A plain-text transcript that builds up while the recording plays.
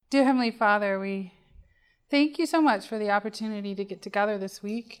Dear Heavenly Father, we thank you so much for the opportunity to get together this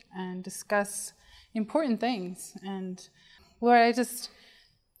week and discuss important things. And Lord, I just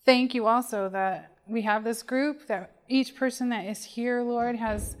thank you also that we have this group, that each person that is here, Lord,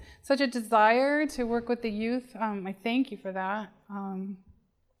 has such a desire to work with the youth. I thank you for that.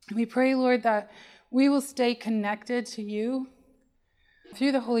 We pray, Lord, that we will stay connected to you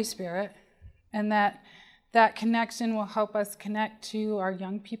through the Holy Spirit, and that connection will help us connect to our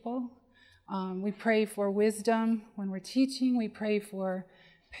young people. We pray for wisdom when we're teaching. We pray for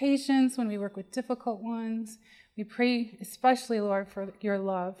patience when we work with difficult ones. We pray especially, Lord, for your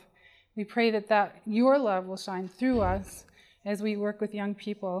love. We pray that your love will shine through us as we work with young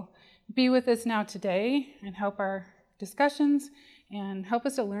people. Be with us now today and help our discussions and help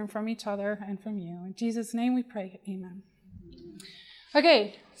us to learn from each other and from you. In Jesus' name we pray, amen.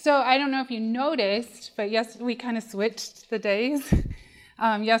 Okay, so I don't know if you noticed, but yes, we kind of switched the days.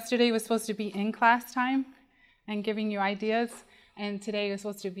 Yesterday was supposed to be in-class time and giving you ideas, and today was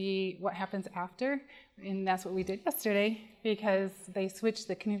supposed to be what happens after, and that's what we did yesterday because they switched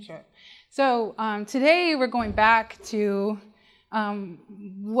the canoe trip. So today we're going back to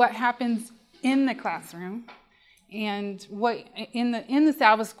what happens in the classroom and what in the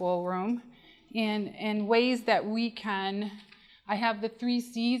Sabbath school room, and ways that we can. I have the 3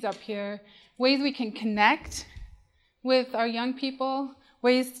 C's up here. Ways we can connect with our young people,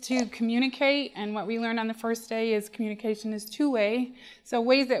 ways to communicate, and what we learned on the first day is communication is two-way. So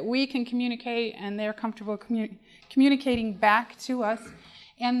ways that we can communicate and they're comfortable communicating back to us.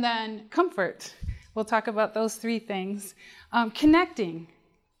 And then comfort. We'll talk about those 3 things. Connecting.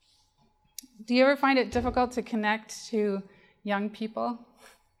 Do you ever find it difficult to connect to young people?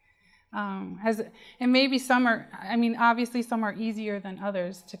 And maybe some are, obviously some are easier than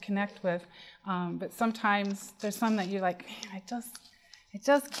others to connect with, but sometimes there's some that you're like, man, I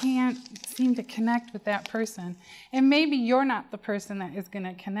just can't seem to connect with that person. And maybe you're not the person that is going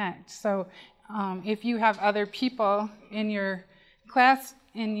to connect. So if you have other people in your class,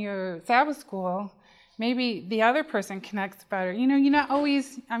 in your Sabbath school, maybe the other person connects better. You're not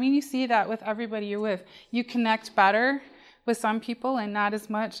always, you see that with everybody you're with. You connect better with some people and not as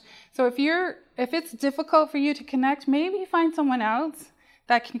much. So if it's difficult for you to connect, maybe find someone else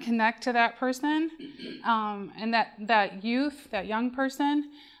that can connect to that person, and that youth, that young person,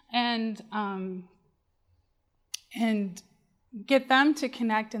 and get them to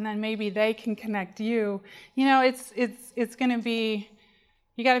connect, and then maybe they can connect you. It's going to be,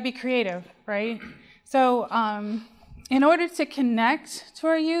 you got to be creative, right? So in order to connect to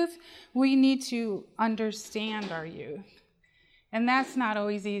our youth, we need to understand our youth. And that's not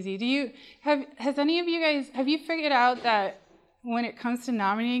always easy. Has any of you guys, have you figured out that when it comes to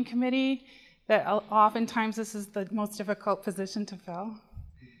nominating committee, that oftentimes this is the most difficult position to fill?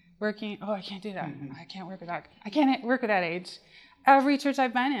 Working, I can't do that. I can't work with that. I can't work with that age. Every church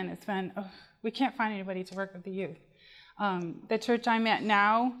I've been in, it's been, we can't find anybody to work with the youth. The church I'm at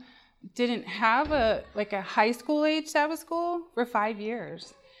now didn't have a high school age Sabbath school for 5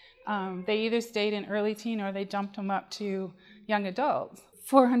 years. They either stayed in early teen or they jumped them up to young adults.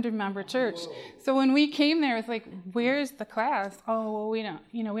 400-member church. So when we came there, it's like, where's the class? Oh, well, we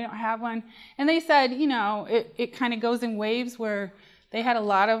don't have one. And they said, it kind of goes in waves where they had a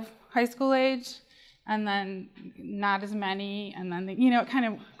lot of high school age and then not as many, and then it kind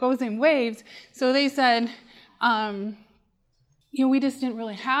of goes in waves. So they said, we just didn't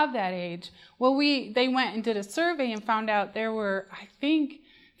really have that age. Well, they went and did a survey and found out there were, I think,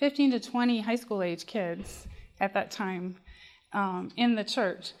 15 to 20 high school age kids at that time in the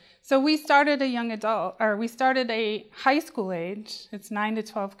church. So we started a high school age. It's 9 to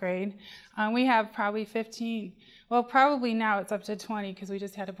 12th grade. We have probably 15. Well, probably now it's up to 20 because we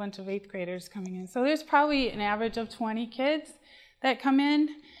just had a bunch of 8th graders coming in. So there's probably an average of 20 kids that come in.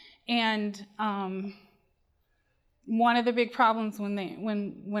 And one of the big problems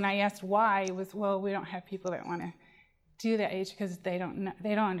when I asked why was, well, we don't have people that want to do that age because they don't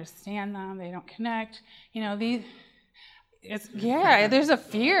understand them, they don't connect. There's a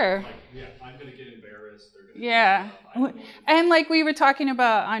fear. I'm going to get embarrassed. And like we were talking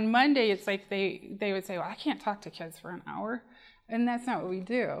about on Monday, it's like they would say, well, I can't talk to kids for an hour. And that's not what we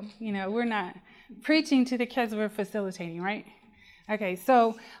do. We're not preaching to the kids, we're facilitating, right? Okay,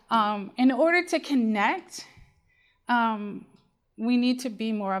 so in order to connect, we need to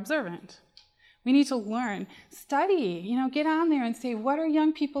be more observant. We need to learn, study, get on there and say, what are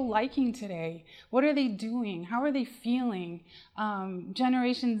young people liking today? What are they doing? How are they feeling?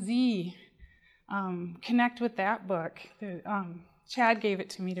 Generation Z, connect with that book. Chad gave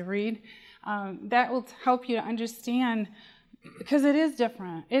it to me to read. That will help you to understand because it is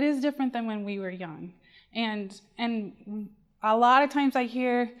different. It is different than when we were young. And a lot of times I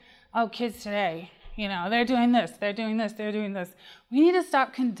hear, oh, kids today, they're doing this, they're doing this, they're doing this. We need to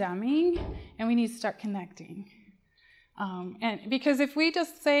stop condemning, and we need to start connecting. And because if we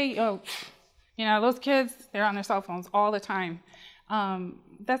just say, oh, those kids, they're on their cell phones all the time,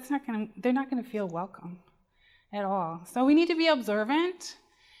 they're not gonna feel welcome at all. So we need to be observant.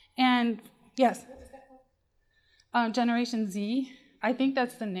 And yes, Generation Z. I think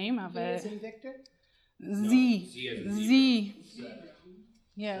that's the name of it. Z, Victor? Z.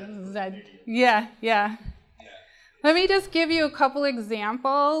 Yeah, Z. Yeah. Let me just give you a couple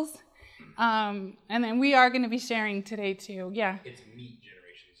examples, and then we are going to be sharing today too. Yeah. It's Meet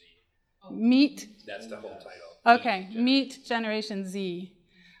Generation Z. Meet. That's the whole title. Okay, Meet Generation Z.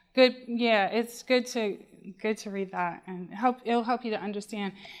 Good. Yeah, it's good to read that, and it'll help you to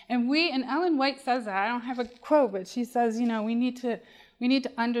understand. And Ellen White says that. I don't have a quote, but she says, we need to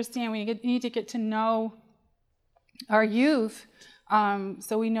understand. We need to get to know our youth,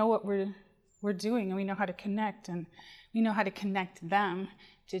 so we know what we're doing, and we know how to connect, and we know how to connect them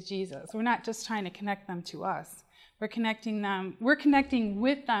to Jesus. We're not just trying to connect them to us. We're connecting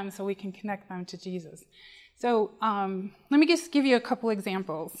with them so we can connect them to Jesus. So let me just give you a couple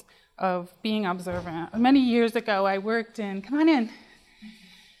examples of being observant. Many years ago, I worked in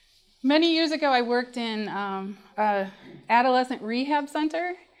a adolescent rehab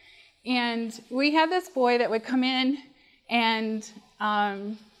center, and we had this boy that would come in, and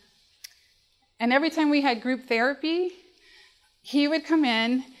every time we had group therapy, he would come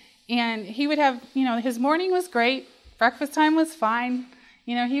in, and he would have, his morning was great, breakfast time was fine,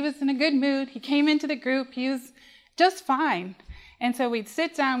 he was in a good mood. He came into the group, he was just fine. And so we'd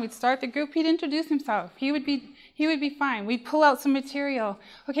sit down, we'd start the group, he'd introduce himself. He would be fine. We'd pull out some material.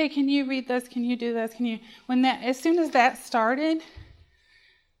 Okay, can you read this? Can you do this? As soon as that started,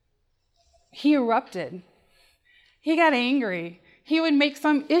 he erupted. He got angry. He would make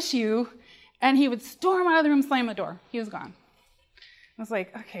some issue, and he would storm out of the room, slam the door. He was gone. I was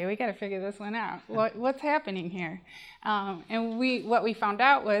like, okay, we got to figure this one out. What's happening here? And what we found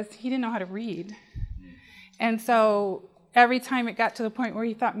out was he didn't know how to read. And so every time it got to the point where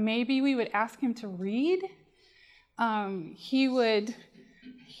he thought maybe we would ask him to read, he would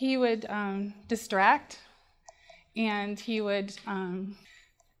distract, and he would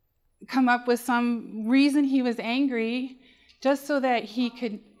come up with some reason he was angry just so that he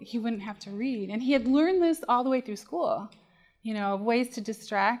wouldn't have to read. And he had learned this all the way through school, ways to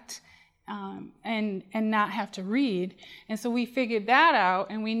distract and not have to read. And so we figured that out,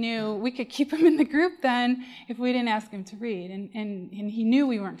 and we knew we could keep him in the group then if we didn't ask him to read. And he knew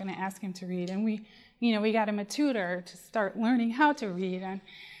we weren't going to ask him to read. And we got him a tutor to start learning how to read. And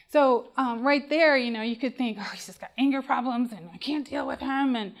so right there, you could think, oh, he's just got anger problems, and I can't deal with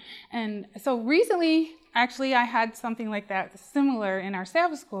him. And so recently, actually, I had something like that similar in our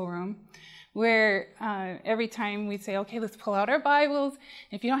Sabbath school room, where every time we'd say, okay, let's pull out our Bibles.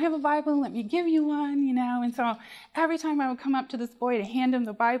 If you don't have a Bible, let me give you one, And so every time I would come up to this boy to hand him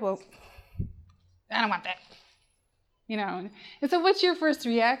the Bible, I don't want that, And so what's your first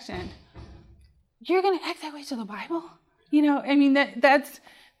reaction? You're going to act that way to the Bible?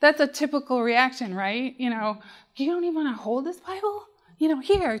 That's a typical reaction, right? You don't even want to hold this Bible?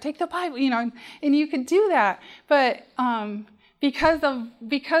 Here, take the Bible, and you could do that. But because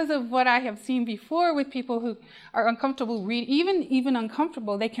of what I have seen before with people who are uncomfortable even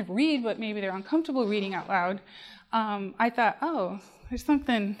uncomfortable, they can read, but maybe they're uncomfortable reading out loud. I thought, oh, there's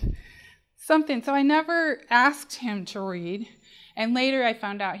something. So I never asked him to read. And later I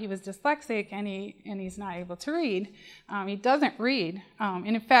found out he was dyslexic, and he's not able to read. He doesn't read. And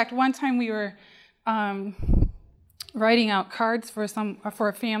in fact, one time we were writing out cards for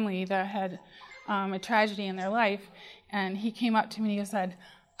a family that had a tragedy in their life, and he came up to me and he said,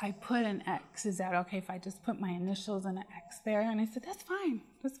 I put an X. Is that okay if I just put my initials and an X there? And I said, that's fine.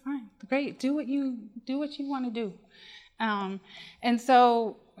 Great. Do what you want to do. And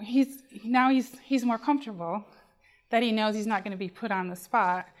so he's more comfortable, that he knows he's not going to be put on the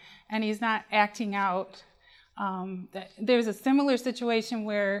spot, and he's not acting out. There's a similar situation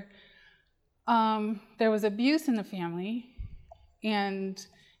where there was abuse in the family, and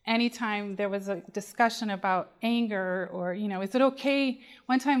anytime there was a discussion about anger, or, is it okay?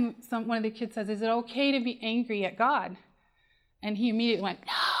 One time one of the kids says, is it okay to be angry at God? And he immediately went,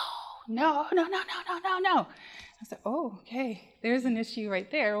 no. I said, oh, okay, there's an issue right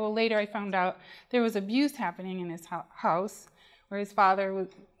there. Well, later I found out there was abuse happening in his house, where his father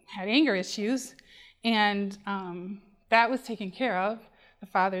had anger issues, and that was taken care of. The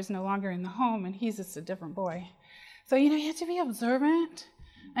father's no longer in the home, and he's just a different boy. So, you have to be observant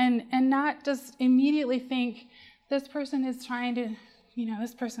and not just immediately think this person is trying to,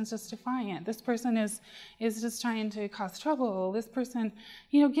 this person's just defiant. This person is just trying to cause trouble. This person,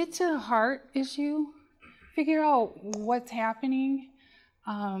 get to the heart issue. Figure out what's happening,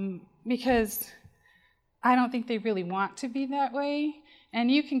 because I don't think they really want to be that way. And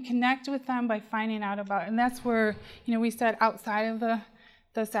you can connect with them by finding out about it. And that's where, we said outside of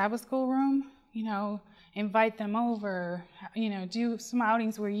the Sabbath school room, invite them over, do some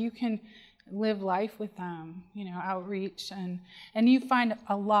outings where you can live life with them, outreach. And you find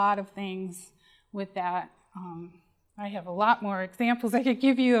a lot of things with that. I have a lot more examples I could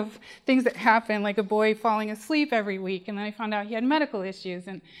give you of things that happen, like a boy falling asleep every week, and then I found out he had medical issues.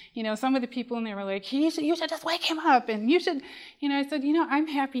 And, some of the people in there were like, you should just wake him up, and you should, I said, I'm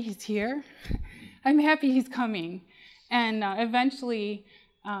happy he's here. I'm happy he's coming. And eventually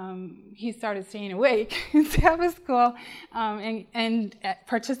he started staying awake in Sabbath school and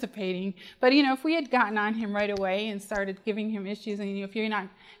participating. But, if we had gotten on him right away and started giving him issues, and, if you're not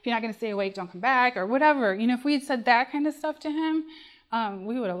going to stay awake, don't come back, or whatever, if we had said that kind of stuff to him,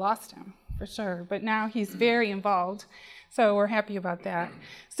 we would have lost him for sure. But now he's very involved, so we're happy about that.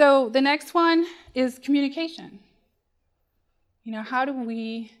 So the next one is communication. How do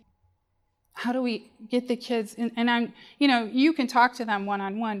we get the kids, and I'm, you can talk to them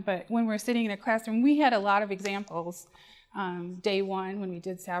one-on-one, but when we're sitting in a classroom, we had a lot of examples, day one when we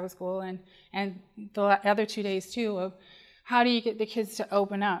did Sabbath school, and the other 2 days too, of how do you get the kids to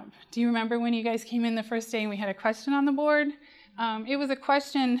open up? Do you remember when you guys came in the first day and we had a question on the board? It was a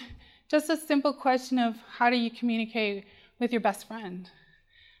question, just a simple question of how do you communicate with your best friend?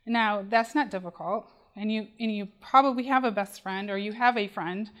 Now, that's not difficult. And you probably have a best friend, or you have a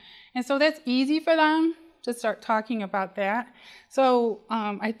friend. And so that's easy for them to start talking about that. So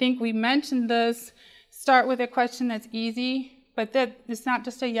I think we mentioned this, start with a question that's easy, but that it's not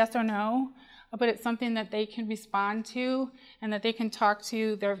just a yes or no, but it's something that they can respond to and that they can talk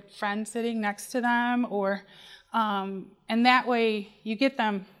to their friend sitting next to them, or and that way you get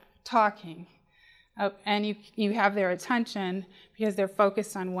them talking. And you have their attention because they're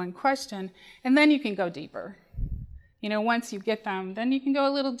focused on one question, and then you can go deeper. Once you get them, then you can go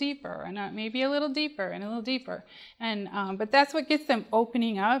a little deeper, and maybe a little deeper, and a little deeper. And but that's what gets them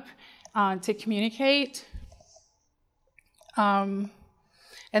opening up to communicate.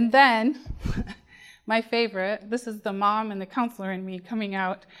 And then, my favorite, this is the mom and the counselor in me coming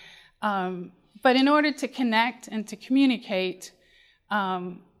out. But in order to connect and to communicate,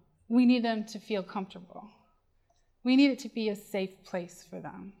 we need them to feel comfortable. We need it to be a safe place for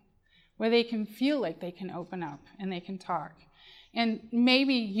them, where they can feel like they can open up and they can talk. And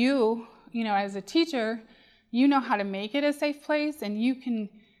maybe you as a teacher, how to make it a safe place, and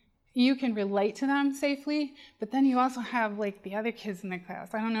you can relate to them safely, but then you also have like the other kids in the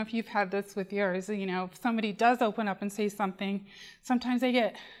class. I don't know if you've had this with yours. If somebody does open up and say something, sometimes they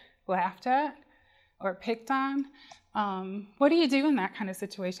get laughed at or picked on. What do you do in that kind of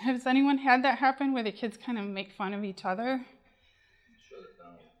situation? Has anyone had that happen where the kids kind of make fun of each other?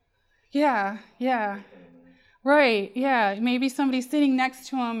 Yeah. Right, yeah. Maybe somebody's sitting next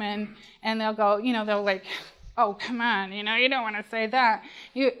to them and they'll go, they'll like, oh, come on, you don't want to say that.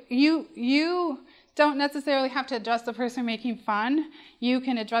 You don't necessarily have to address the person making fun. You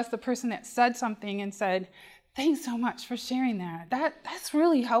can address the person that said something and said, thanks so much for sharing that. That's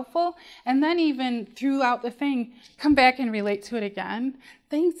really helpful. And then even throughout the thing, come back and relate to it again.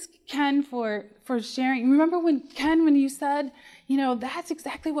 Thanks, Ken, for sharing. Remember when you said, that's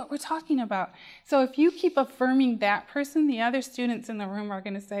exactly what we're talking about. So if you keep affirming that person, the other students in the room are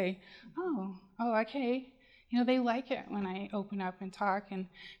going to say, oh, okay. They like it when I open up and talk. And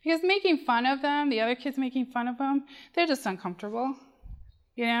because making fun of them, the other kids making fun of them, they're just uncomfortable,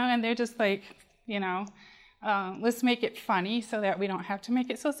 and they're just like, let's make it funny so that we don't have to make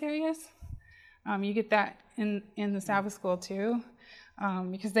it so serious. You get that in the Sabbath school too,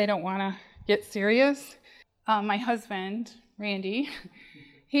 because they don't want to get serious. My husband, Randy,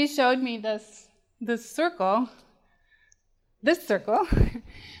 he showed me this circle,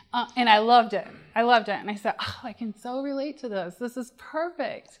 and I loved it. And I said, oh, I can so relate to this. This is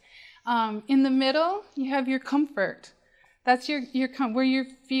perfect. In the middle, you have your comfort. That's your where you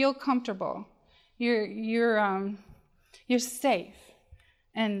feel comfortable. You're safe,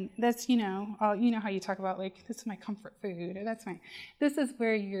 and that's how you talk about like, this is my comfort food, or this is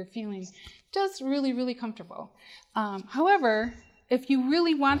where you're feeling just really, really comfortable. However, if you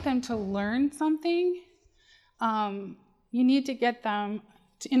really want them to learn something, you need to get them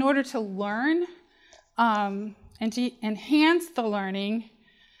in order to learn and to enhance the learning.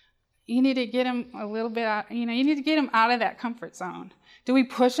 you need to get them a little bit out, you need to get them out of that comfort zone. Do we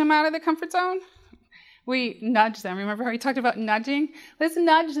push them out of the comfort zone? We nudge them. Remember how we talked about nudging? Let's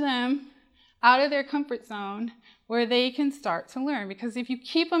nudge them out of their comfort zone where they can start to learn. Because if you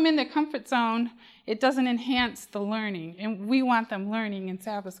keep them in the comfort zone, it doesn't enhance the learning. And we want them learning in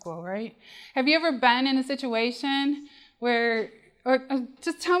Sabbath school, right? Have you ever been in a situation where, or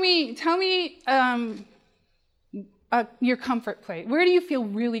just tell me your comfort place. Where do you feel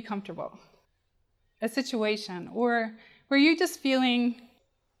really comfortable? A situation. Or were you just feeling,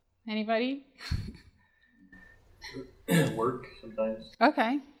 anybody? Work sometimes.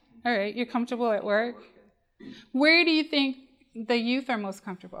 Okay. All right. You're comfortable at work. Where do you think the youth are most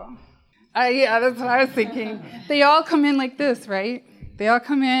comfortable? Yeah, that's what I was thinking. They all come in like this, right? They all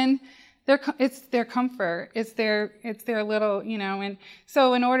come in. It's their comfort. It's their little, and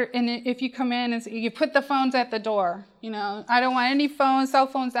so if you come in and you put the phones at the door, I don't want any phones, cell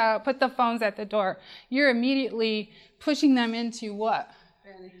phones out, put the phones at the door. You're immediately pushing them into what?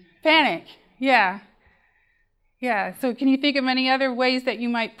 Panic. Yeah. Yeah. So can you think of any other ways that you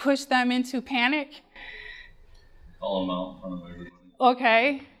might push them into panic? Call them out in front of everybody.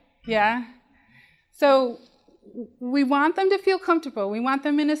 Okay. Yeah. So we want them to feel comfortable. We want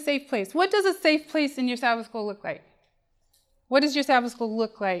them in a safe place. What does a safe place in your Sabbath school look like? What does your Sabbath school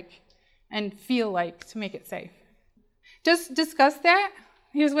look like and feel like to make it safe? Just discuss that.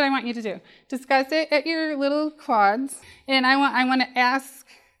 Here's what I want you to do. Discuss it at your little quads. And I want to ask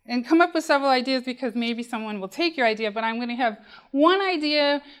and come up with several ideas because maybe someone will take your idea, but I'm going to have one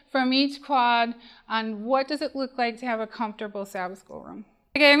idea from each quad on what does it look like to have a comfortable Sabbath school room.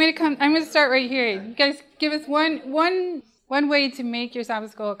 Okay, I'm going to start right here. You guys give us one way to make your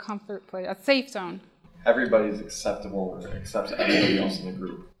Sabbath school a comfort place, a safe zone. Everybody's acceptable or accepts everybody else in the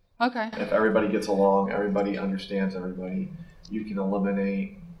group. Okay. If everybody gets along, everybody understands everybody, you can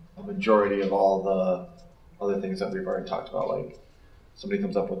eliminate a majority of all the other things that we've already talked about, like somebody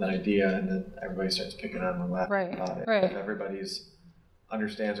comes up with an idea and then everybody starts picking on them and laughing about it. Right. If everybody's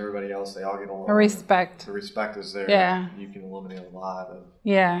understands everybody else, they all get along. Respect. The respect is there. Yeah. You can eliminate a lot of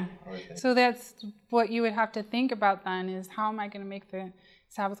other things. So that's what you would have to think about then is how am I going to make the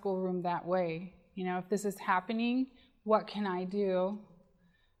Sabbath school room that way? If this is happening, what can I do?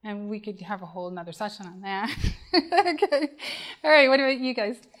 And we could have a whole nother session on that. Okay. All right, what about you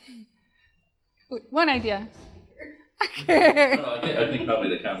guys? One idea. I think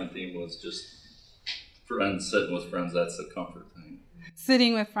probably the common theme was just friends, sitting with friends. That's the comfort thing.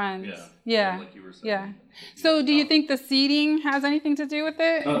 Sitting with friends. Yeah. Like you were saying. Yeah. So do you think the seating has anything to do with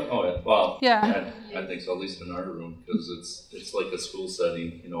it? I think so, at least in our room, because it's like a school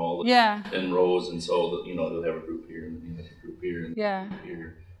setting, all in rows, and so they'll have a group here, and then you have a group here, and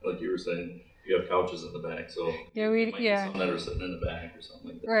here. Like you were saying, you have couches in the back, so some that are sitting in the back or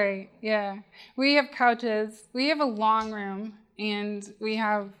something like that. Right, yeah. We have couches. We have a long room, and we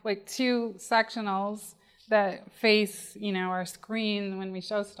have like 2 sectionals that face, our screen when we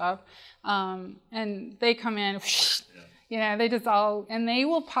show stuff. And they come in, they just and they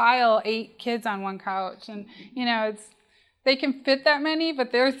will pile 8 kids on one couch. And, they can fit that many,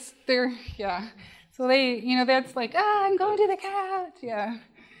 but they're. So they, that's like, I'm going to the couch. Yeah.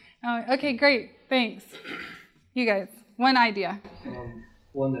 Okay, great. Thanks. You guys, one idea.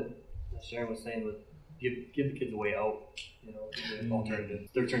 One that Sharon was saying was give the kids a way out. Alternative.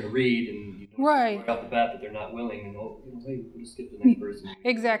 Their turn to read, and right off the bat that they're not willing, and hey, we'll just skip the next person.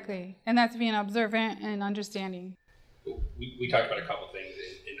 Exactly, and that's being observant and understanding. We talked about a couple things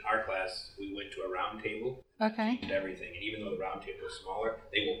in our class. We went to a round table. Okay. And everything, and even though the round table is smaller,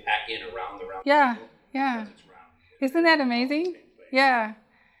 they will pack in around the round table. Yeah. Because it's round. Isn't that amazing? Yeah.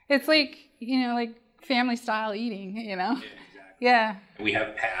 It's like like family style eating. Yeah, exactly. Yeah. And we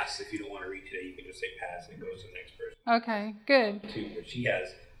have pass. If you don't want to read today, you can just say pass and it goes to the next person. Okay, good.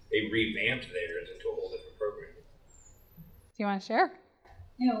 They revamped theirs into a whole different program. Do you want to share?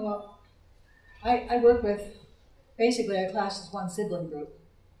 I work with, basically our class is one sibling group.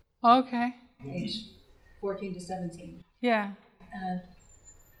 Okay. Age 14 to 17. Yeah. And,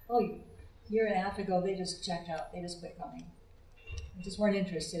 year and a half ago, they just checked out. They just quit coming. They just weren't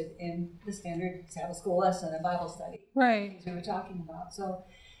interested in the standard Sabbath school lesson and Bible study. Right. Things we were talking about. So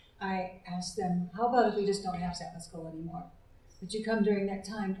I asked them, how about if we just don't have Sabbath school anymore? Would you come during that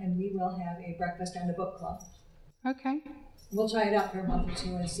time and we will have a breakfast and a book club? Okay. We'll try it out for a month or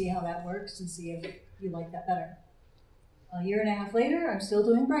 2 and see how that works and see if you like that better. A year and a half later, I'm still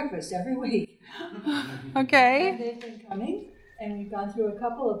doing breakfast every week. Okay. And they've been coming, and we've gone through a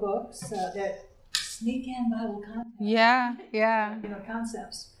couple of books that sneak in Bible content. Yeah.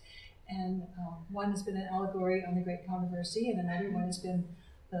 Concepts. And one has been an allegory on the Great Controversy, and another one has been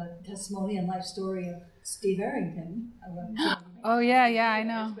the testimony and life story of Steve Arrington. Oh, yeah, I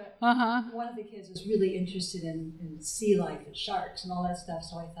know. One of the kids was really interested in sea life and sharks and all that stuff,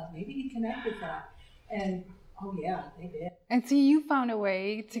 so I thought maybe he'd connect with that. And oh yeah, they did. And see, you found a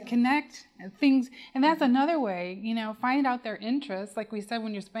way to connect things, and that's another way, find out their interests. Like we said,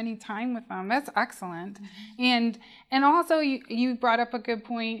 when you're spending time with them, that's excellent. And also, you brought up a good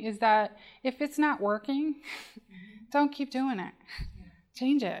point, is that if it's not working, don't keep doing it.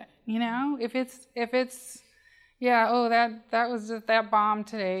 Change it. If it's that was just that bomb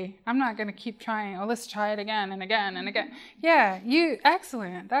today. I'm not going to keep trying. Oh, let's try it again and again and again. Yeah,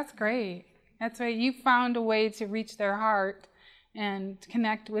 excellent. That's great. That's right. You found a way to reach their heart and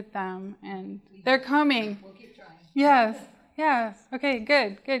connect with them, and they're coming. We'll keep trying. Yes. Okay,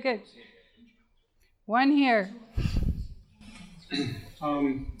 good. One here.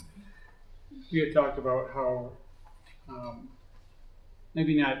 We had talked about how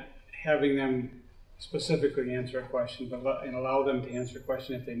maybe not having them specifically answer a question, but allow them to answer a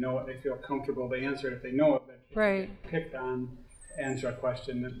question if they know it. They feel comfortable to answer it if they know it. But if they get picked on, answer a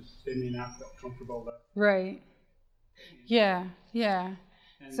question that they may not feel comfortable to. Right. Yeah. And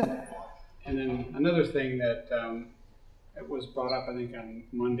then another thing that it was brought up, I think, on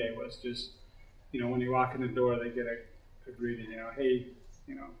Monday was just, when you walk in the door, they get a greeting, hey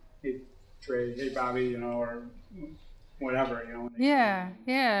Trey, hey Bobby, or whatever, and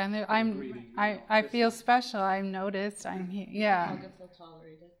I feel special. I'm noticed. I'm here. Yeah. I feel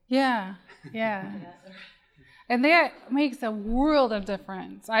tolerated. Yeah. And that makes a world of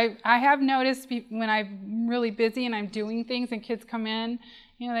difference. I have noticed when I'm really busy and I'm doing things and kids come in,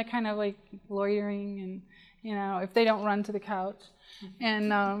 they're kind of like loitering and, if they don't run to the couch.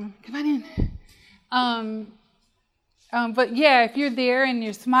 And come on in. But yeah, if you're there and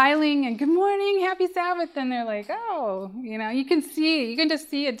you're smiling and good morning, happy Sabbath, then they're like, oh, you can just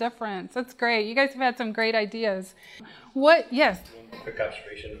see a difference. That's great. You guys have had some great ideas. Yes? One quick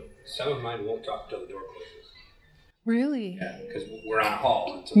observation. Some of mine won't talk till the door closes. Really? Yeah, because we're on a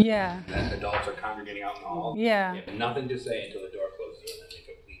hall. And so then adults are congregating out in the hall. Yeah. They have nothing to say until the door closes, and then they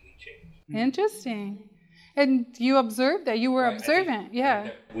completely change. Interesting. And you observed that. You were observant.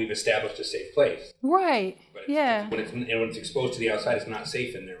 We've established a safe place. Right. But when it's exposed to the outside, it's not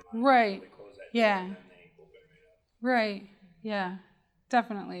safe in there. Right. So they close that yeah. door, and then they open it right. Yeah.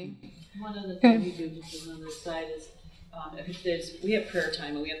 Definitely. One other thing we do, just on the side, is we have prayer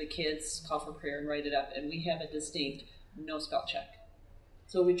time, and we have the kids call for prayer and write it up, and we have a distinct no spell check.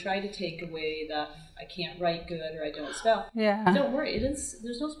 So we try to take away the I can't write good or I don't spell. Yeah. Don't worry,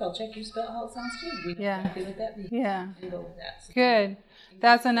 there's no spell check. You spell how it sounds to you. We know exactly what that means. Yeah. And go with that. So good.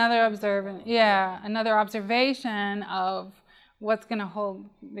 That's another another observation of what's going to hold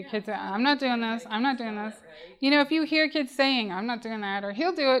the kids. I'm not doing this. I'm not doing this. Right. If you hear kids saying, I'm not doing that, or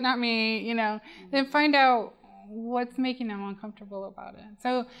he'll do it, not me, then find out what's making them uncomfortable about it.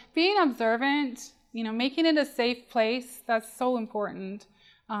 So being observant, making it a safe place, that's so important.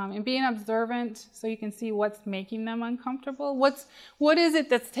 And being observant so you can see what's making them uncomfortable. What is it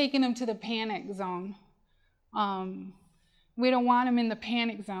that's taking them to the panic zone? We don't want them in the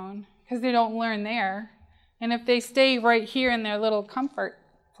panic zone because they don't learn there. And if they stay right here in their little comfort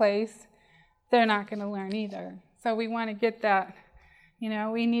place, they're not going to learn either. So we want to get that,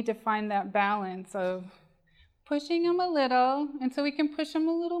 we need to find that balance of pushing them a little, and so we can push them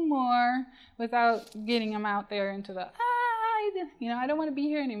a little more without getting them out there into the, I don't want to be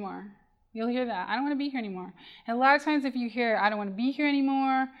here anymore. You'll hear that. I don't want to be here anymore. And a lot of times if you hear, I don't want to be here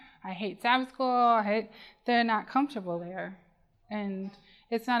anymore, I hate Sabbath school, they're not comfortable there. And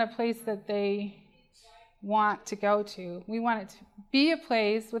it's not a place that they want to go to. We want it to be a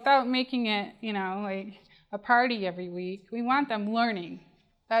place without making it, like a party every week. We want them learning.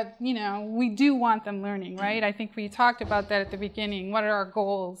 That, we do want them learning, right? I think we talked about that at the beginning. What are our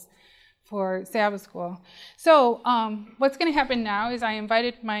goals for Sabbath school? So what's going to happen now is I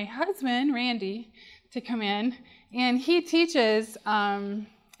invited my husband, Randy, to come in, and he teaches at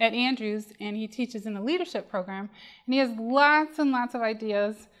Andrews, and he teaches in the leadership program, and he has lots and lots of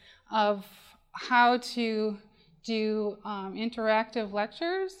ideas of how to do interactive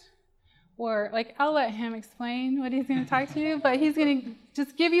lectures. Or, I'll let him explain what he's going to talk to you, but he's going to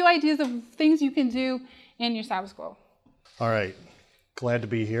just give you ideas of things you can do in your Sabbath school. All right. Glad to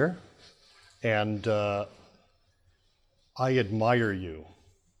be here. And I admire you.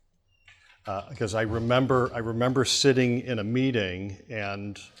 Because I remember sitting in a meeting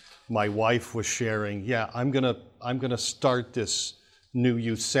and my wife was sharing, I'm gonna start this new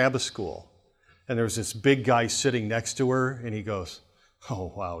youth Sabbath school. And there was this big guy sitting next to her, and he goes,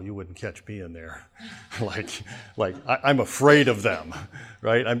 Oh, wow, you wouldn't catch me in there. I'm afraid of them,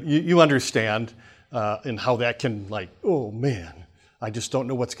 right? You understand and how that can, oh man, I just don't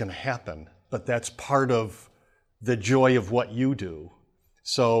know what's going to happen. But that's part of the joy of what you do.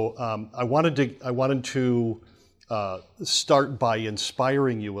 So I wanted to start by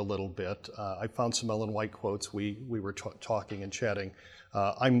inspiring you a little bit. I found some Ellen White quotes. We were talking and chatting.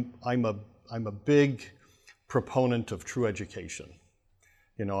 I'm a big proponent of true education.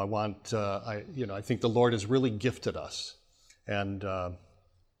 I think the Lord has really gifted us, and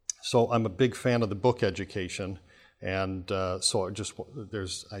so I'm a big fan of the book education. And so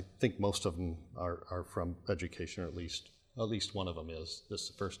I think most of them are from education, or at least one of them is. This is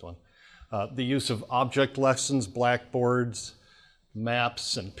the first one. The use of object lessons, blackboards,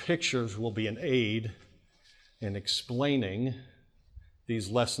 maps, and pictures will be an aid in explaining these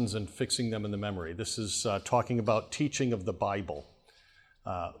lessons and fixing them in the memory. This is talking about teaching of the Bible.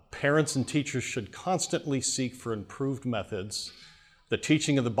 Parents and teachers should constantly seek for improved methods. The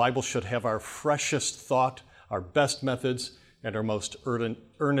teaching of the Bible should have our freshest thought, our best methods, and our most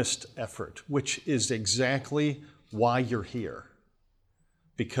earnest effort, which is exactly why you're here.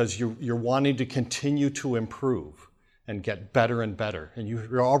 Because you're wanting to continue to improve and get better and better. And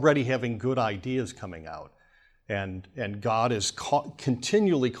you're already having good ideas coming out. And God is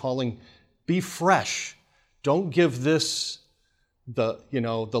continually calling, be fresh. Don't give this the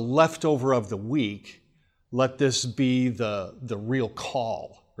leftover of the week. Let this be the real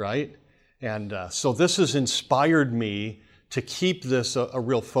call, right? And so this has inspired me to keep this a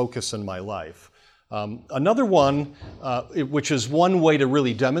real focus in my life. Another one, which is one way to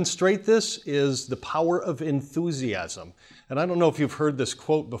really demonstrate this, is the power of enthusiasm. And I don't know if you've heard this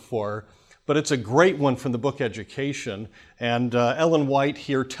quote before, but it's a great one from the book Education. And Ellen White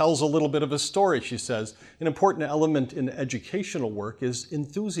here tells a little bit of a story. She says, an important element in educational work is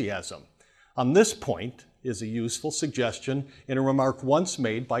enthusiasm. On this point is a useful suggestion in a remark once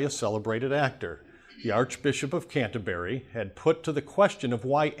made by a celebrated actor. The Archbishop of Canterbury had put to the question of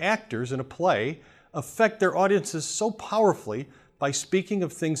why actors in a play affect their audiences so powerfully by speaking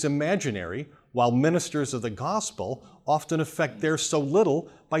of things imaginary, while ministers of the gospel often affect theirs so little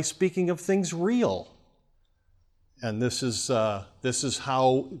by speaking of things real. And this is the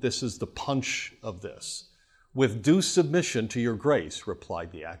punch of this. With due submission to your grace,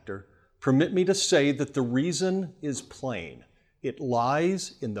 replied the actor, permit me to say that the reason is plain. It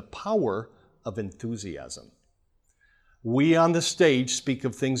lies in the power of enthusiasm. We on the stage speak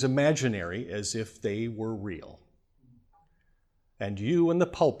of things imaginary as if they were real. And you in the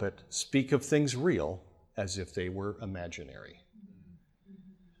pulpit speak of things real as if they were imaginary.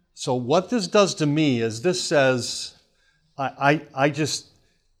 So what this does to me is this says,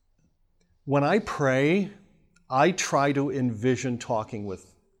 when I pray, I try to envision talking with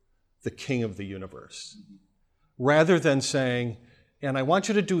the King of the universe, rather than saying, and I want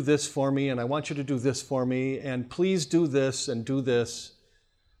you to do this for me, and I want you to do this for me, and please do this and do this.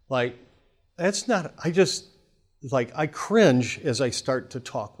 That's not, I cringe as I start to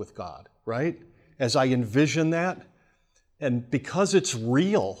talk with God, right? As I envision that. And because it's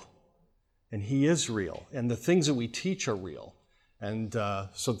real, and He is real, and the things that we teach are real. And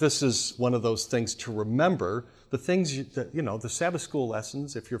so this is one of those things to remember. The things the Sabbath school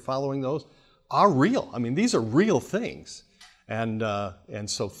lessons, if you're following those, are real. I mean, these are real things. And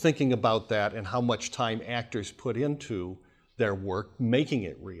so thinking about that and how much time actors put into their work, making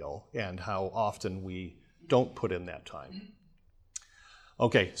it real, and how often we don't put in that time.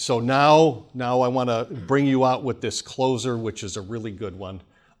 Okay, so now I want to bring you out with this closer, which is a really good one.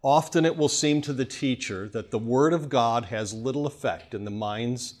 Often it will seem to the teacher that the Word of God has little effect in the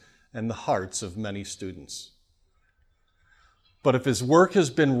minds and the hearts of many students. But if his work has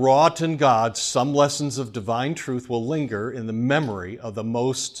been wrought in God, some lessons of divine truth will linger in the memory of the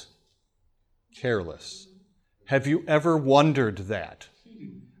most careless. Have you ever wondered that?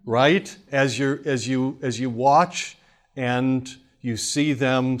 Right? As you watch and you see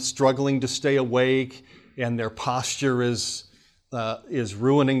them struggling to stay awake, and their posture is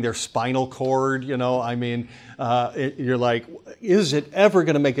ruining their spinal cord. You're like, is it ever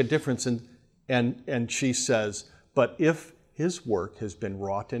going to make a difference? And she says, but if his work has been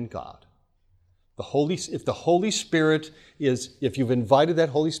wrought in God, if the Holy Spirit if you've invited that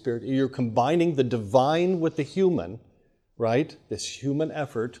Holy Spirit, you're combining the divine with the human, right? This human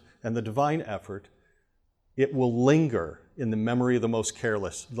effort and the divine effort, it will linger in the memory of the most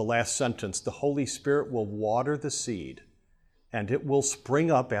careless. The last sentence, the Holy Spirit will water the seed, and it will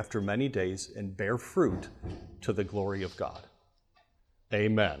spring up after many days and bear fruit to the glory of God.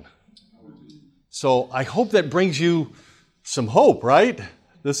 Amen. So I hope that brings you some hope, right?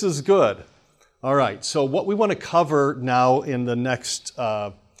 This is good. All right, so what we want to cover now in the next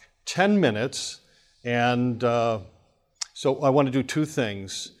 10 minutes, and so I want to do two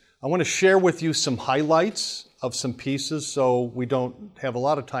things. I want to share with you some highlights of some pieces so we don't have a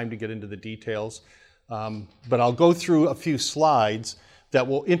lot of time to get into the details, but I'll go through a few slides that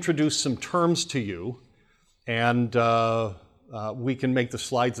will introduce some terms to you, and we can make the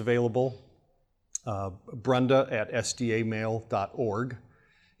slides available. Brenda at sdamail.org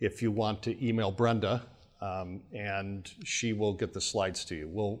if you want to email Brenda, and she will get the slides to you.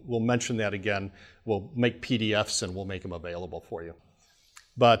 We'll mention that again. We'll make PDFs and we'll make them available for you.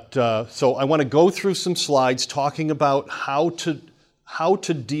 But so I want to go through some slides talking about how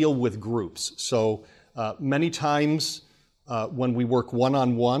to deal with groups. So many times when we work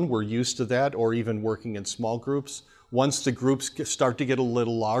one-on-one, we're used to that, or even working in small groups. Once the groups start to get a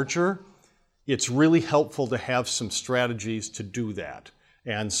little larger, it's really helpful to have some strategies to do that.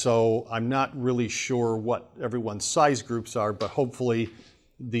 And so I'm not really sure what everyone's size groups are, but hopefully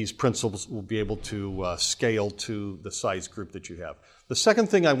these principles will be able to scale to the size group that you have. The second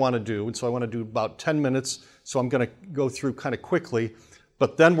thing I want to do, and so I want to do about 10 minutes, so I'm going to go through kind of quickly,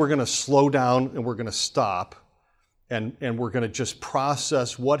 but then we're going to slow down and we're going to stop, and we're going to just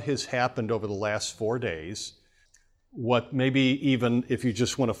process what has happened over the last 4 days. What maybe even if you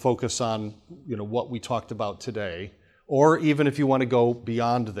just want to focus on, what we talked about today, or even if you want to go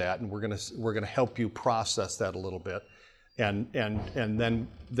beyond that, and we're going to help you process that a little bit, and then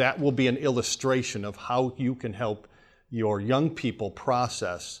that will be an illustration of how you can help your young people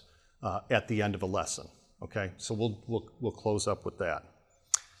process at the end of a lesson. Okay, so we'll close up with that.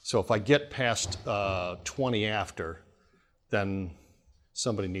 So if I get past 20 after, then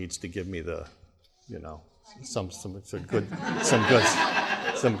somebody needs to give me the, some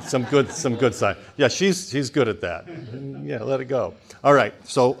good sign. Yeah, she's good at that. Yeah, let it go. All right.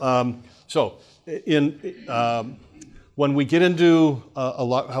 So when we get into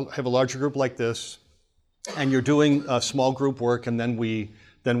have a larger group like this, and you're doing small group work, and then we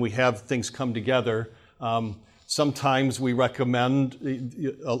have things come together. Sometimes we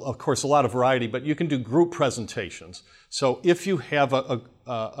recommend, of course, a lot of variety, but you can do group presentations. So if you have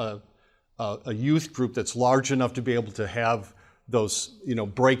a youth group that's large enough to be able to have those,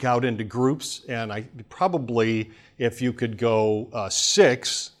 break out into groups, and probably if you could go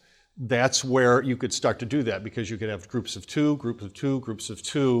 6, that's where you could start to do that, because you could have groups of 2, groups of 2, groups of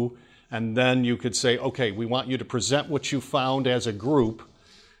 2, and then you could say, okay, we want you to present what you found as a group,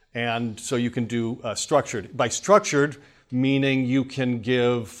 and so you can do structured. By structured, meaning you can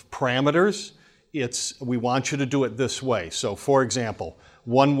give parameters. We want you to do it this way. So for example,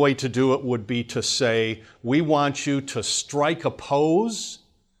 one way to do it would be to say, we want you to strike a pose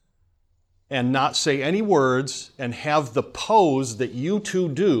and not say any words, and have the pose that you two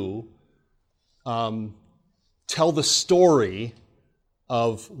do tell the story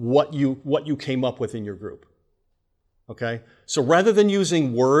of what you came up with in your group. Okay? So rather than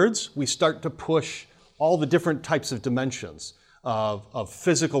using words, we start to push all the different types of dimensions of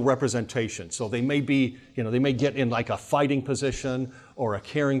physical representation. So they may be, they may get in like a fighting position or a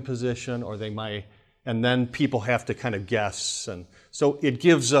caring position, or and then people have to kind of guess. And so it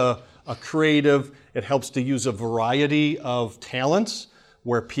gives a creative, it helps to use a variety of talents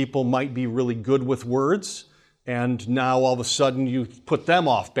where people might be really good with words, and now all of a sudden you put them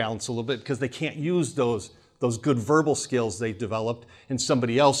off balance a little bit because they can't use those good verbal skills they developed, and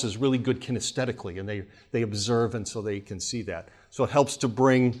somebody else is really good kinesthetically, and they observe, and so they can see that. So it helps to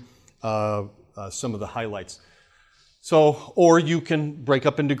bring some of the highlights. So, or you can break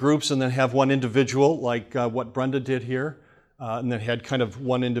up into groups and then have one individual, like what Brenda did here, and then had kind of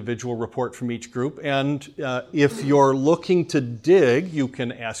one individual report from each group. And if you're looking to dig, you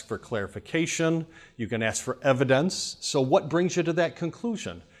can ask for clarification, you can ask for evidence. So what brings you to that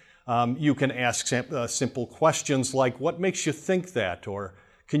conclusion? You can ask simple questions like, what makes you think that? Or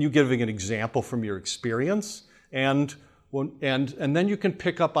can you give an example from your experience? And then you can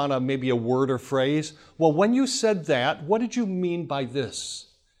pick up on maybe a word or phrase. Well, when you said that, what did you mean by this?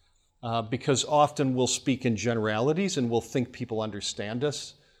 Because often we'll speak in generalities and we'll think people understand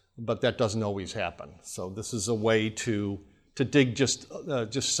us, but that doesn't always happen. So this is a way to dig just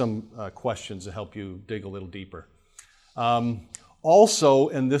some questions to help you dig a little deeper. Also,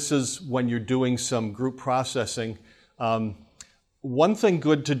 and this is when you're doing some group processing, one thing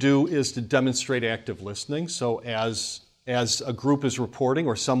good to do is to demonstrate active listening. So as a group is reporting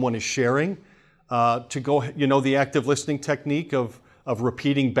or someone is sharing, to go, the active listening technique of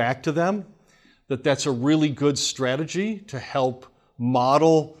repeating back to them, that's a really good strategy to help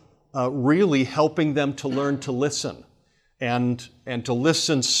model really helping them to learn to listen. and to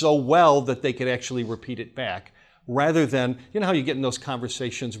listen so well that they could actually repeat it back, rather than, you know how you get in those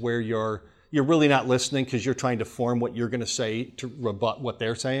conversations where you're really not listening because you're trying to form what you're going to say to rebut what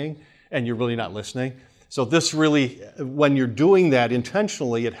they're saying, and you're really not listening. So this really, when you're doing that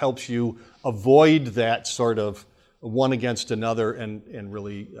intentionally, it helps you avoid that sort of one against another and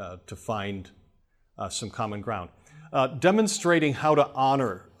really to find some common ground. Demonstrating how to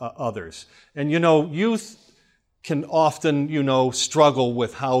honor others. And youth can often, struggle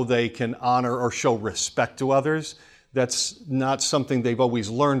with how they can honor or show respect to others. That's not something they've always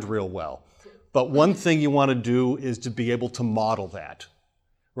learned real well. But one thing you want to do is to be able to model that,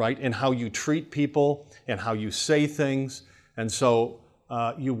 right? And how you treat people and how you say things. And so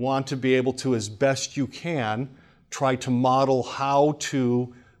you want to be able to, as best you can, try to model how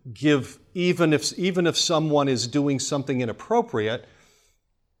to give, even if someone is doing something inappropriate,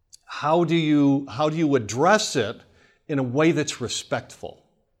 how do you address it in a way that's respectful,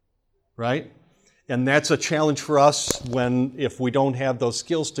 right? And that's a challenge for us if we don't have those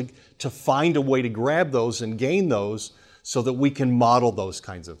skills to find a way to grab those and gain those so that we can model those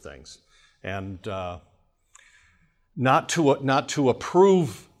kinds of things. And not to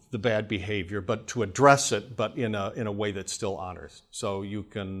approve the bad behavior, but to address it, but in a way that still honors. So you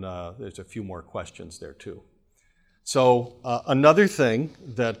can, there's a few more questions there too. So another thing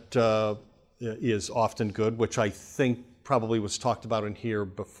that is often good, which I think probably was talked about in here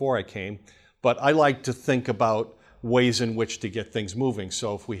before I came, but I like to think about ways in which to get things moving.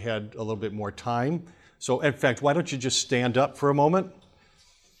 So if we had a little bit more time. So in fact, why don't you just stand up for a moment?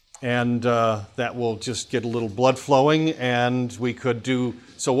 And that will just get a little blood flowing, and we could do,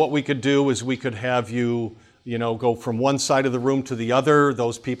 so what we could do is we could have you, go from one side of the room to the other,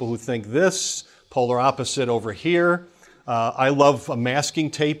 those people who think this, polar opposite over here. I love a masking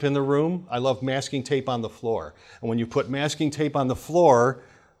tape in the room. I love masking tape on the floor. And when you put masking tape on the floor,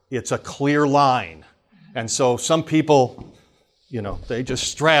 it's a clear line. And so some people, they just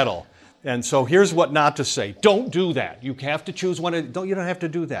straddle. And so here's what not to say. Don't do that. You have to choose one. You don't have to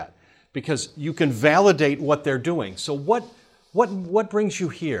do that, because you can validate what they're doing. So what brings you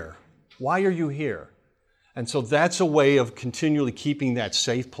here? Why are you here? And so that's a way of continually keeping that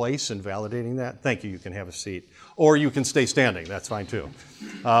safe place and validating that. Thank you. You can have a seat. Or you can stay standing. That's fine too.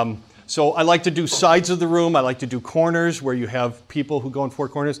 So I like to do sides of the room. I like to do corners where you have people who go in four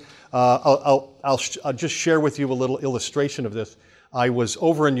corners. I'll just share with you a little illustration of this. I was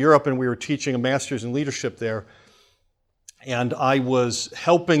over in Europe and we were teaching a master's in leadership there. And I was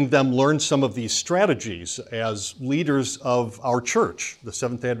helping them learn some of these strategies as leaders of our church, the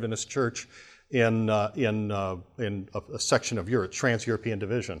Seventh-day Adventist Church, in a section of Europe, Trans-European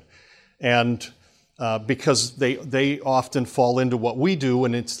Division. And because they often fall into what we do,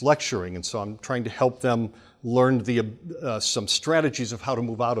 and it's lecturing. And so I'm trying to help them learn some strategies of how to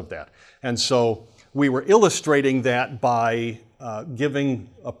move out of that. And so we were illustrating that by giving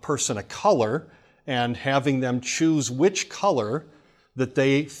a person a color and having them choose which color that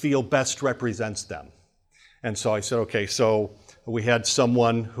they feel best represents them. And so I said, okay, so we had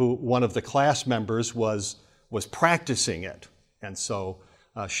one of the class members was practicing it. And so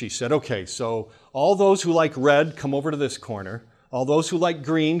she said, okay, so all those who like red, come over to this corner. All those who like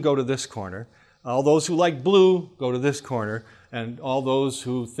green, go to this corner. All those who like blue, go to this corner. And all those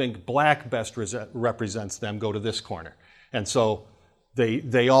who think black best represents them, go to this corner. And so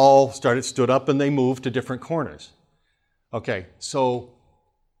they all stood up and they moved to different corners. Okay, so,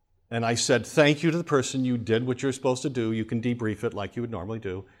 and I said, thank you to the person. You did what you're supposed to do. You can debrief it like you would normally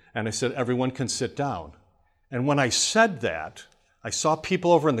do. And I said, everyone can sit down. And when I said that, I saw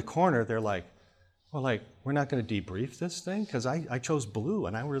people over in the corner. They're like, well, we're not going to debrief this thing because I chose blue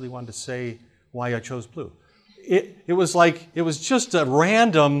and I really wanted to say why I chose blue. It was just a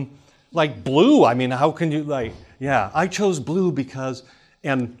random, blue. I mean, how can you I chose blue because,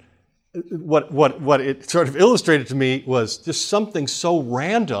 and what it sort of illustrated to me was just something so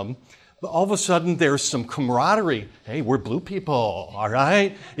random, but all of a sudden there's some camaraderie. Hey, we're blue people, all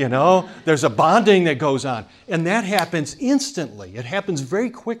right? There's a bonding that goes on. And that happens instantly. It happens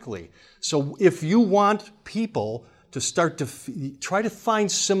very quickly. So if you want people to start to try to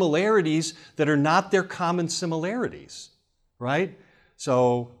find similarities that are not their common similarities, right?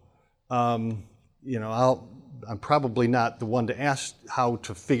 So, I'm probably not the one to ask how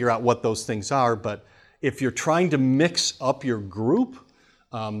to figure out what those things are, but if you're trying to mix up your group,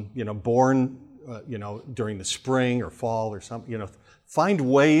 born, during the spring or fall or something, find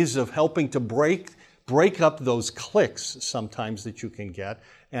ways of helping to break up those cliques sometimes that you can get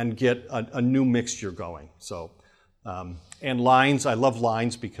and get a new mixture going. So, and lines, I love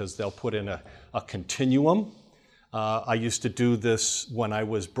lines because they'll put in a continuum. I used to do this when I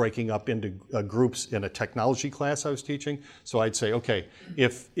was breaking up into groups in a technology class I was teaching. So I'd say, okay,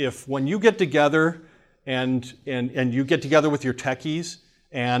 if when you get together and you get together with your techies,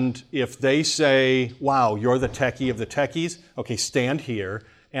 and if they say, wow, you're the techie of the techies, okay, stand here.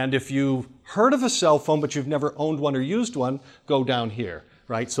 And if you've heard of a cell phone but you've never owned one or used one, go down here,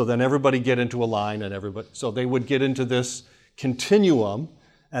 right? So then everybody get into a line and everybody, so they would get into this continuum,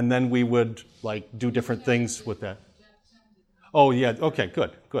 and then we would like do different things with that. Oh yeah, okay,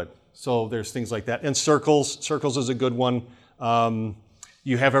 good. So there's things like that. And circles is a good one.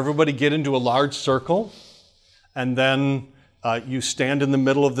 You have everybody get into a large circle, and then you stand in the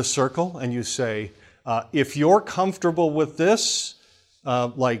middle of the circle and you say, if you're comfortable with this,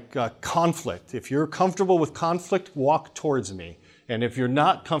 conflict, if you're comfortable with conflict, walk towards me. And if you're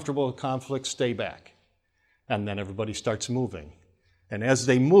not comfortable with conflict, stay back. And then everybody starts moving. And as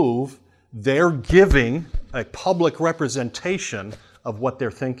they move, they're giving a public representation of what they're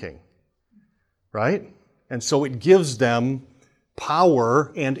thinking, right? And so it gives them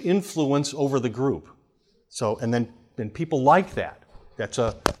power and influence over the group. So, and then people like that. That's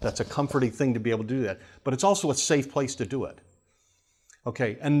a comforting thing to be able to do that. But it's also a safe place to do it.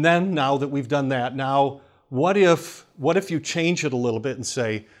 Okay, and then now that we've done that, now what if you change it a little bit and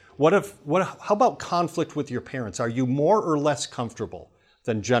say, how about conflict with your parents? Are you more or less comfortable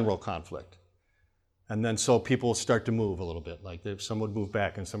than general conflict? And then so people will start to move a little bit. Like some would move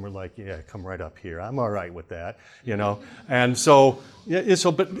back and some were like, yeah, come right up here. I'm all right with that, you know. And so, then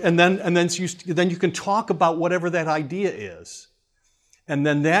you can talk about whatever that idea is. And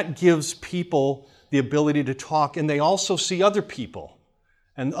then that gives people the ability to talk, and they also see other people.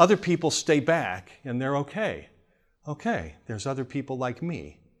 And other people stay back and they're okay. Okay, there's other people like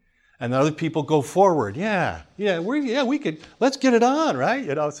me. And other people go forward. We could, let's get it on, right?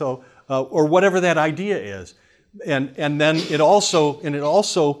 You know, so or whatever that idea is. And then it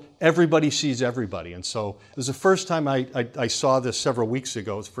also everybody sees everybody. And so it was the first time I saw this several weeks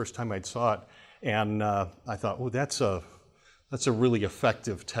ago. It was the first time I saw it. And I thought, oh, that's a really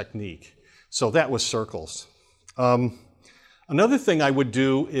effective technique. So that was circles. Another thing I would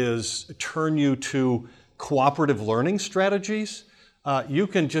do is turn you to cooperative learning strategies. You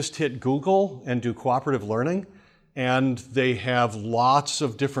can just hit Google and do cooperative learning, and they have lots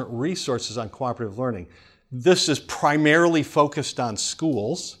of different resources on cooperative learning. This is primarily focused on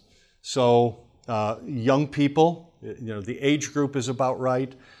schools, so young people, the age group is about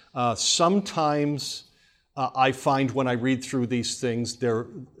right. Sometimes I find when I read through these things,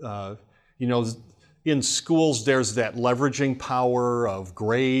 in schools, there's that leveraging power of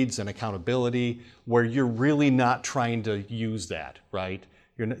grades and accountability where you're really not trying to use that, right?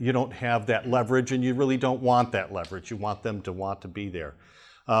 You don't have that leverage, and you really don't want that leverage. You want them to want to be there.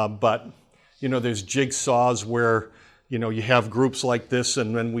 But there's jigsaws where, you have groups like this,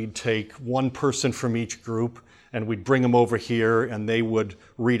 and then we'd take one person from each group, and we'd bring them over here, and they would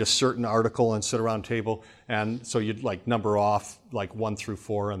read a certain article and sit around a table. And so you'd number off 1 through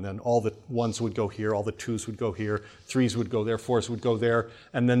 4, and then all the 1s would go here, all the 2s would go here, 3s would go there, 4s would go there,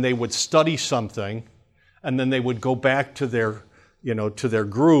 and then they would study something, and then they would go back to their, to their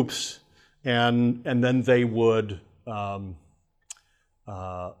groups, and then they would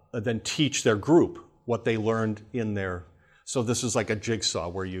then teach their group what they learned in their. So this is like a jigsaw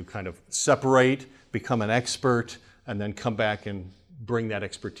where you kind of separate, become an expert, and then come back and bring that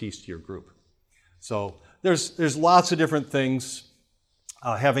expertise to your group. So there's lots of different things.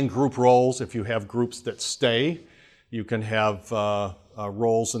 Having group roles, if you have groups that stay, you can have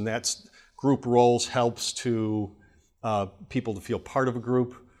roles, and that's group roles helps to people to feel part of a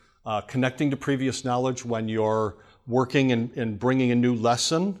group. Connecting to previous knowledge when you're working and bringing a new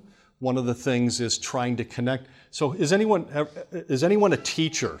lesson. One of the things is trying to connect. So is anyone a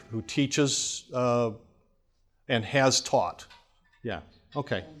teacher who teaches and has taught? Yeah,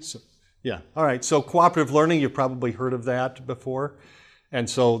 okay. So, yeah, all right. So cooperative learning, you've probably heard of that before. And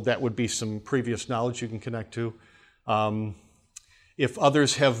so that would be some previous knowledge you can connect to. If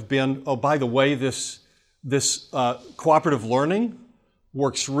others have been, oh, by the way, this cooperative learning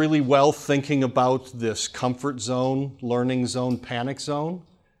works really well thinking about this comfort zone, learning zone, panic zone.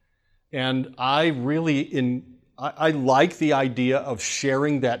 And I like the idea of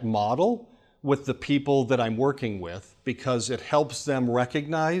sharing that model with the people that I'm working with, because it helps them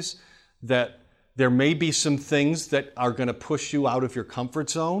recognize that there may be some things that are going to push you out of your comfort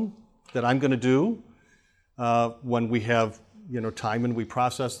zone that I'm going to do when we have time and we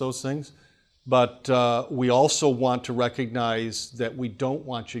process those things. But we also want to recognize that we don't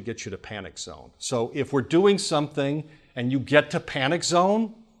want to get you to panic zone. So if we're doing something and you get to panic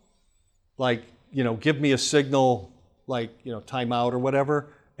zone, give me a signal like, time out or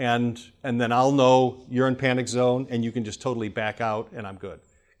whatever, and then I'll know you're in panic zone and you can just totally back out and I'm good.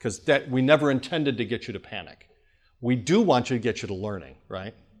 Because we never intended to get you to panic. We do want you to get you to learning,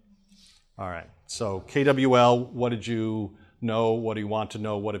 right? All right, so KWL, what did you know? What do you want to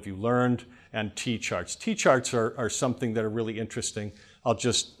know? What have you learned? And T-charts. T-charts are something that are really interesting. I'll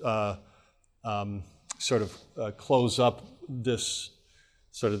just close up this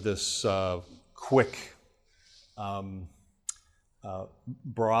quick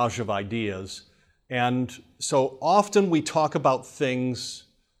barrage of ideas. And so often we talk about things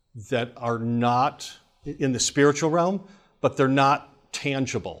that are not in the spiritual realm, but they're not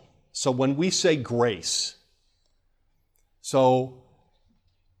tangible. So when we say grace, so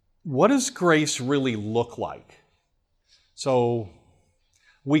what does grace really look like? So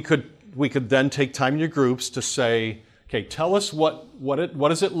we could then take time in your groups to say, okay, tell us what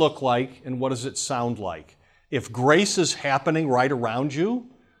does it look like and what does it sound like? If grace is happening right around you,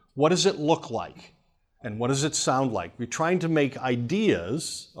 what does it look like? And what does it sound like? We're trying to make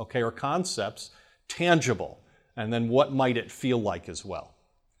ideas, okay, or concepts tangible. And then what might it feel like as well?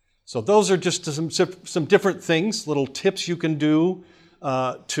 So those are just some different things, little tips you can do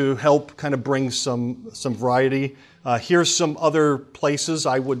to help kind of bring some variety. Here's some other places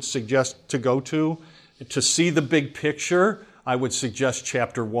I would suggest to go to. To see the big picture, I would suggest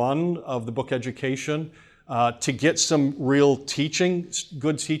chapter 1 of the book Education. To get some real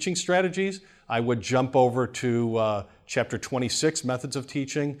good teaching strategies, I would jump over to chapter 26, Methods of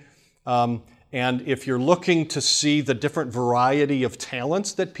Teaching. And if you're looking to see the different variety of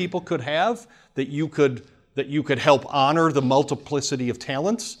talents that people could have, that you could help honor the multiplicity of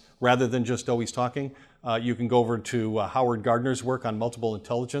talents rather than just always talking, you can go over to Howard Gardner's work on multiple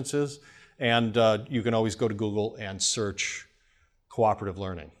intelligences, and you can always go to Google and search cooperative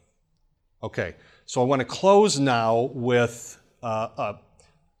learning. Okay, so I want to close now with an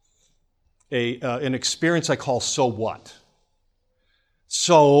experience I call So What?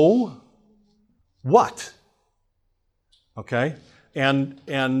 So what? Okay?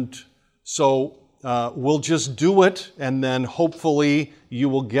 And so we'll just do it, and then hopefully you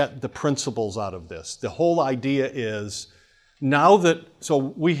will get the principles out of this. The whole idea is so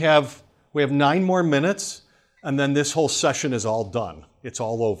we have 9 more minutes, and then this whole session is all done. It's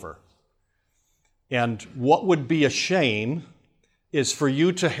all over. And what would be a shame is for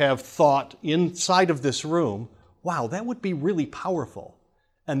you to have thought inside of this room, wow, that would be really powerful.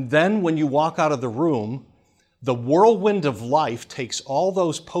 And then when you walk out of the room, the whirlwind of life takes all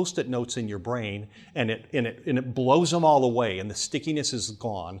those Post-it notes in your brain and it blows them all away, and the stickiness is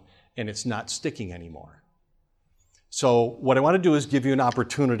gone and it's not sticking anymore. So what I want to do is give you an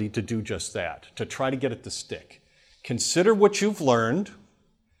opportunity to do just that, to try to get it to stick. Consider what you've learned.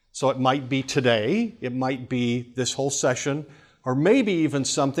 So it might be today, it might be this whole session, or maybe even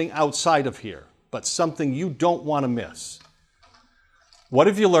something outside of here, but something you don't want to miss. What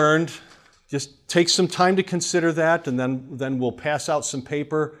have you learned? Just take some time to consider that, and then we'll pass out some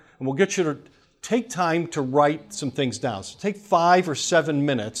paper, and we'll get you to take time to write some things down. So take 5 or 7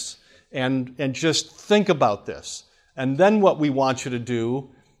 minutes and just think about this. And then what we want you to do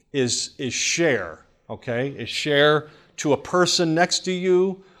is share, okay? Is share to a person next to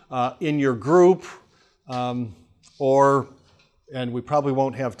you, in your group, and we probably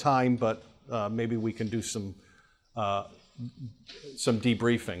won't have time, but maybe we can do some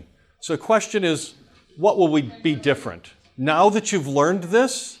debriefing. So the question is, what will be different? Now that you've learned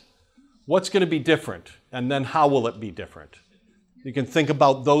this, what's going to be different? And then how will it be different? You can think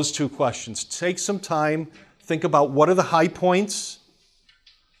about those 2 questions. Take some time, think about what are the high points,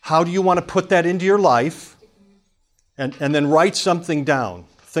 how do you want to put that into your life, and then write something down.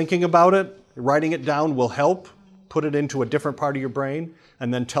 Thinking about it, writing it down will help put it into a different part of your brain,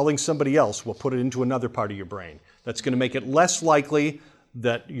 and then telling somebody else will put it into another part of your brain. That's going to make it less likely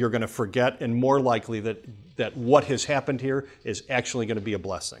that you're going to forget, and more likely that what has happened here is actually going to be a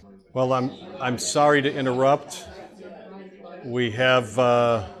blessing. Well, I'm sorry to interrupt. We have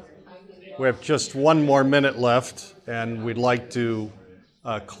just 1 more minute left, and we'd like to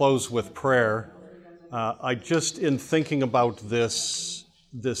close with prayer. I just, in thinking about this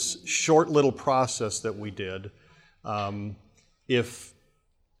short little process that we did,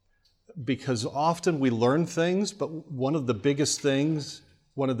 because often we learn things, but one of the biggest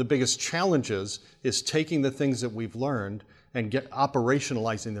challenges is taking the things that we've learned and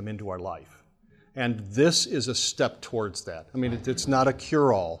operationalizing them into our life. And this is a step towards that. I mean, it's not a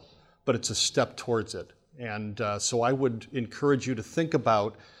cure-all, but it's a step towards it. And so I would encourage you to think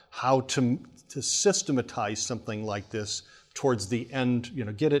about how to systematize something like this towards the end,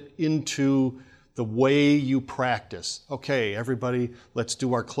 get it into the way you practice. Okay, everybody, let's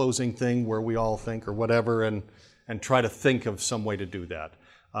do our closing thing where we all think or whatever, and try to think of some way to do that.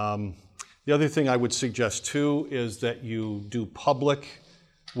 The other thing I would suggest too is that you do public,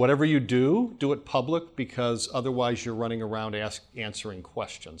 whatever you do it public, because otherwise you're running around answering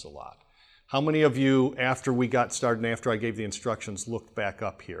questions a lot. How many of you, after we got started and after I gave the instructions, looked back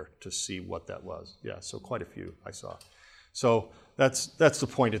up here to see what that was? Yeah, so quite a few I saw. So that's the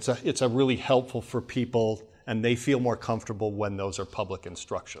point. It's a really helpful for people, and they feel more comfortable when those are public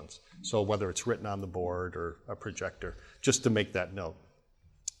instructions. So whether it's written on the board or a projector, just to make that note.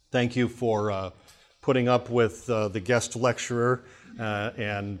 Thank you for putting up with the guest lecturer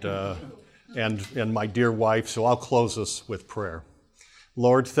and my dear wife. So I'll close us with prayer.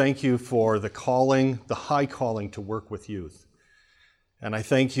 Lord, thank you for the calling, the high calling to work with youth. And I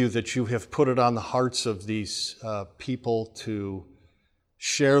thank you that you have put it on the hearts of these people to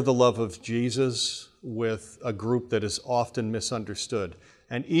share the love of Jesus with a group that is often misunderstood.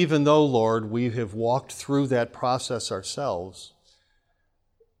 And even though, Lord, we have walked through that process ourselves,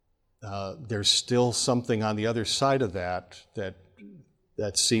 there's still something on the other side of that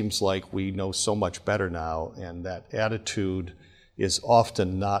seems like we know so much better now, and that attitude is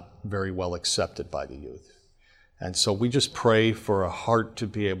often not very well accepted by the youth. And so we just pray for a heart to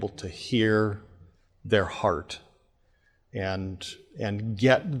be able to hear their heart and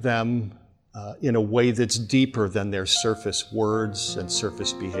get them in a way that's deeper than their surface words and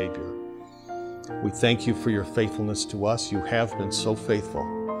surface behavior. We thank you for your faithfulness to us. You have been so faithful.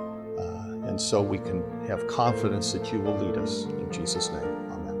 And so we can have confidence that you will lead us. In Jesus' name,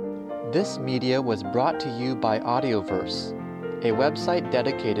 amen. This media was brought to you by Audioverse, a website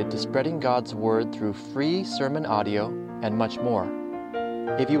dedicated to spreading God's Word through free sermon audio and much more.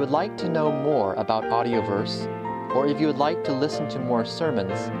 If you would like to know more about Audioverse, or if you would like to listen to more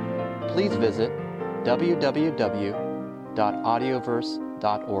sermons, please visit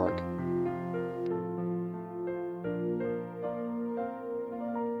www.audioverse.org.